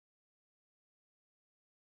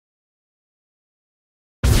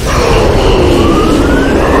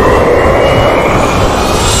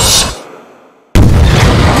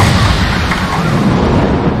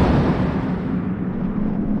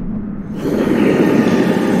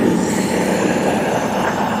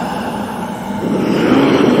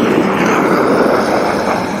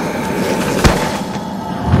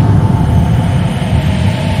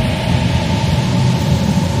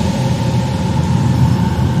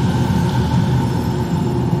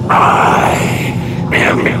I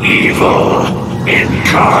am evil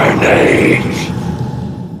incarnate.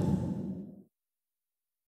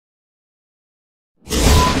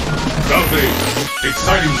 Dudley,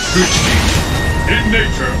 exciting speech team. In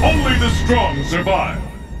nature, only the strong survive.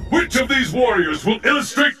 Which of these warriors will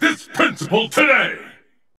illustrate this principle today?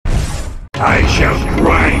 I shall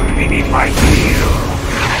grind beneath my heel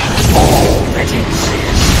all that exists.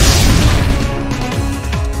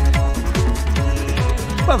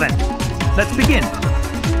 Well then, let's begin.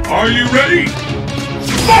 Are you ready?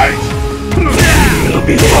 Fight! Kneel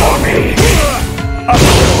before me.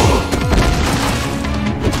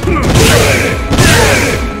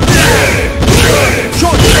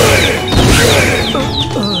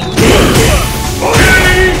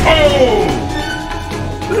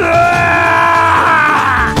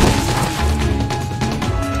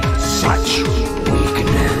 Such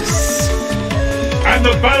weakness. And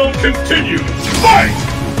the battle continues. Fight!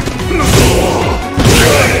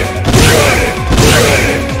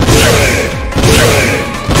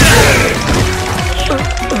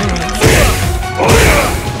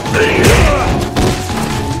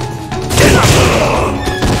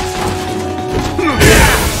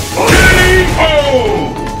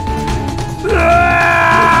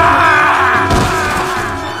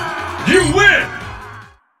 You win!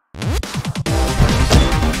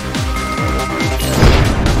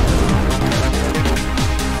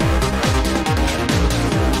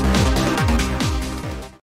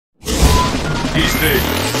 Each stage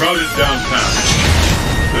is crowded downtown.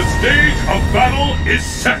 The stage of battle is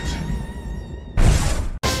set.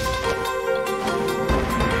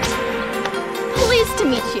 Pleased to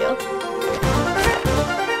meet you.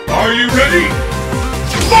 Are you ready?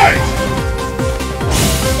 Fight!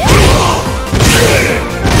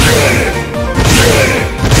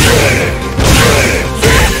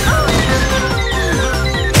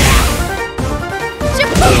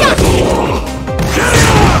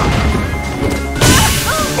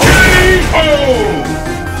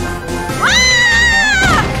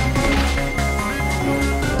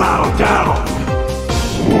 Bow down.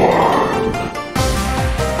 Worm.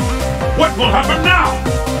 What will happen now?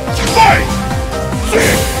 Fight!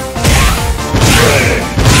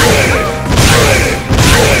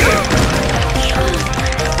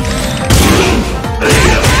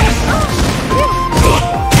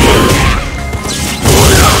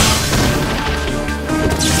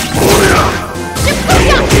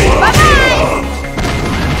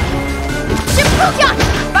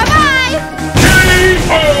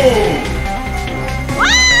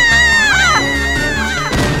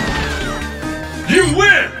 You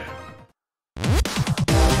win!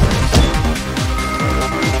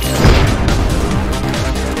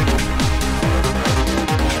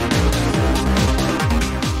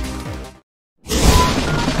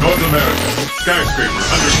 North America, skyscraper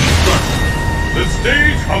under construction. The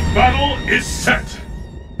stage of battle is set.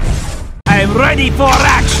 I'm ready for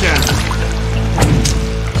action!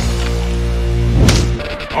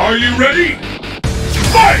 Are you ready?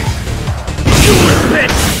 Fight!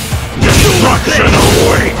 Destruction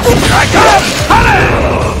awaits. I come!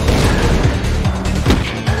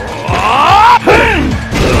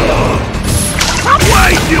 Why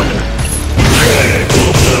you?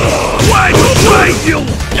 Why you?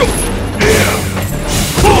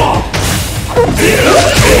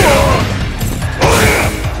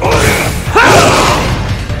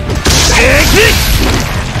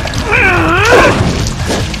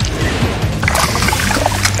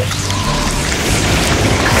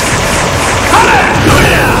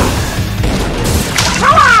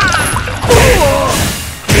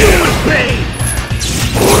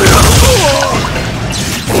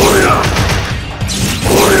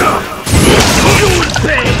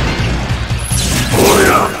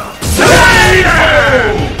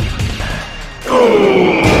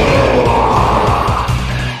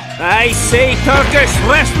 I say Turkish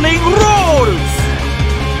wrestling rules!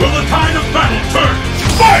 Will the tide of battle turn?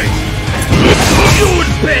 Fight! You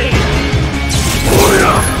would pay!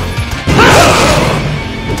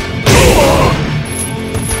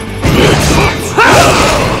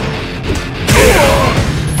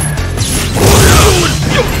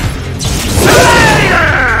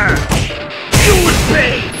 You would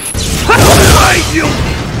pay! You!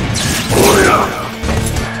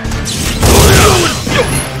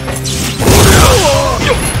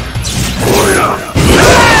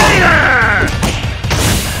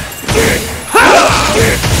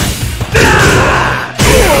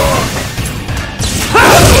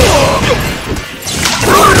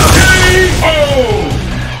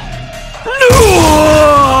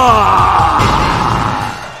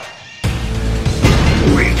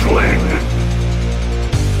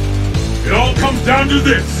 down to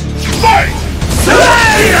this. Fight!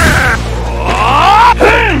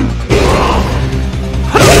 Hand!